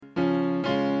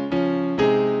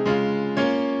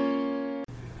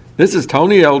This is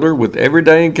Tony Elder with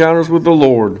Everyday Encounters with the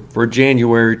Lord for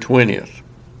January 20th.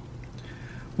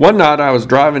 One night I was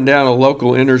driving down a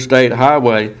local interstate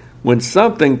highway when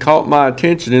something caught my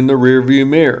attention in the rearview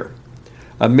mirror.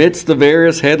 Amidst the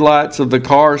various headlights of the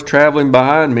cars traveling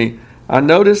behind me, I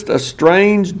noticed a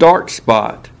strange dark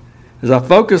spot. As I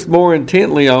focused more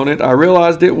intently on it, I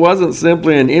realized it wasn't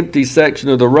simply an empty section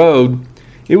of the road.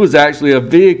 It was actually a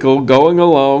vehicle going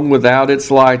along without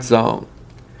its lights on.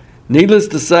 Needless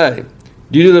to say,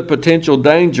 due to the potential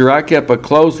danger, I kept a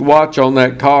close watch on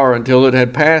that car until it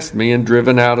had passed me and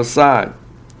driven out of sight.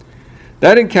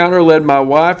 That encounter led my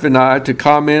wife and I to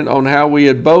comment on how we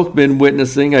had both been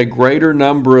witnessing a greater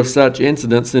number of such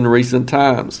incidents in recent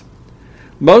times.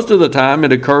 Most of the time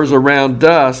it occurs around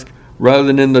dusk rather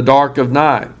than in the dark of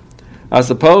night. I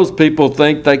suppose people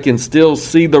think they can still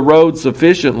see the road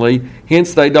sufficiently,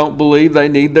 hence they don't believe they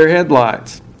need their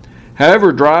headlights.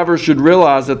 However, drivers should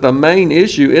realize that the main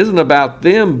issue isn't about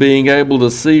them being able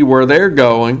to see where they're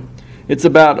going. It's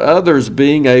about others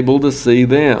being able to see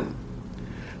them.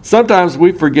 Sometimes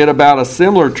we forget about a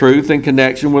similar truth in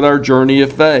connection with our journey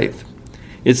of faith.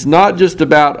 It's not just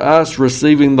about us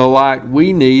receiving the light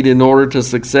we need in order to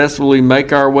successfully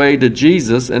make our way to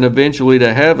Jesus and eventually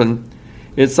to heaven.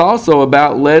 It's also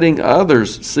about letting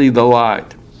others see the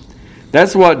light.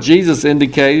 That's what Jesus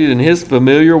indicated in his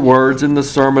familiar words in the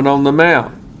Sermon on the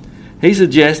Mount. He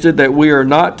suggested that we are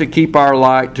not to keep our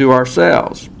light to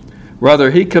ourselves.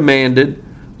 Rather, he commanded,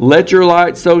 "Let your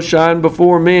light so shine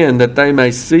before men that they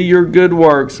may see your good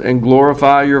works and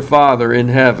glorify your Father in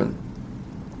heaven."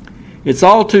 It's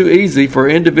all too easy for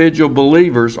individual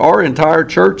believers or entire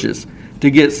churches to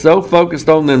get so focused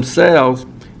on themselves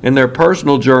and their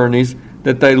personal journeys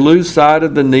that they lose sight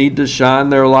of the need to shine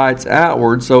their lights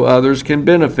outward so others can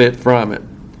benefit from it.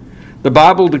 The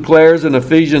Bible declares in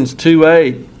Ephesians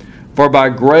 2:8, "For by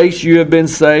grace you have been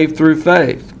saved through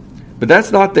faith." But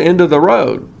that's not the end of the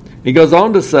road. He goes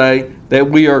on to say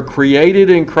that we are created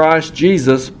in Christ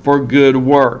Jesus for good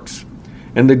works.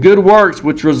 And the good works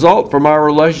which result from our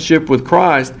relationship with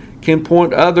Christ can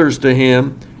point others to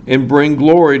Him and bring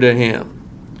glory to Him.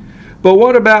 But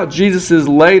what about Jesus'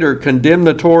 later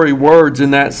condemnatory words in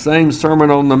that same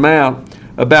Sermon on the Mount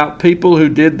about people who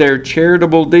did their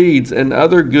charitable deeds and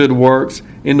other good works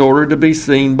in order to be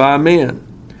seen by men?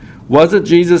 Wasn't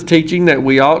Jesus teaching that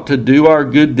we ought to do our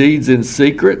good deeds in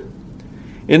secret?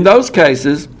 In those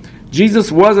cases,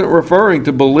 Jesus wasn't referring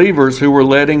to believers who were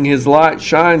letting His light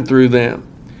shine through them.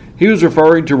 He was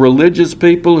referring to religious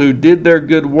people who did their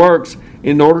good works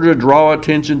in order to draw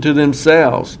attention to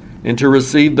themselves and to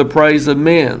receive the praise of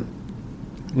men.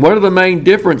 One of the main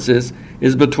differences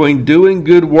is between doing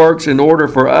good works in order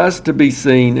for us to be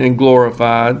seen and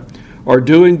glorified, or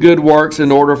doing good works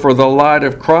in order for the light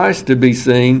of Christ to be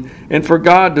seen and for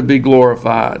God to be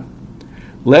glorified.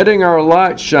 Letting our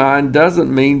light shine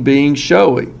doesn't mean being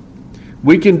showy.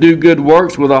 We can do good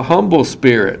works with a humble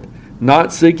spirit,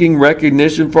 not seeking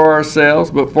recognition for ourselves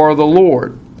but for the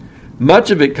Lord. Much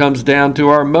of it comes down to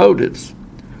our motives.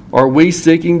 Are we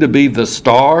seeking to be the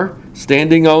star,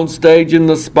 standing on stage in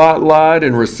the spotlight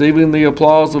and receiving the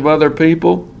applause of other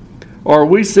people? Or are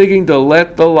we seeking to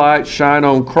let the light shine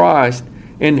on Christ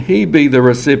and He be the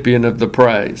recipient of the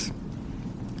praise?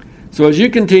 So as you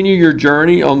continue your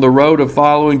journey on the road of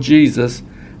following Jesus,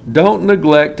 don't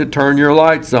neglect to turn your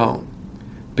lights on.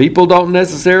 People don't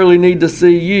necessarily need to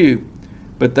see you,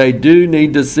 but they do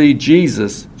need to see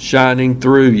Jesus shining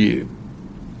through you.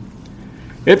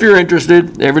 If you're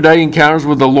interested, Everyday Encounters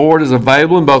with the Lord is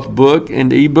available in both book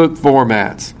and ebook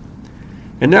formats.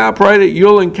 And now I pray that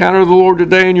you'll encounter the Lord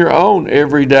today in your own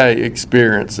everyday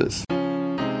experiences.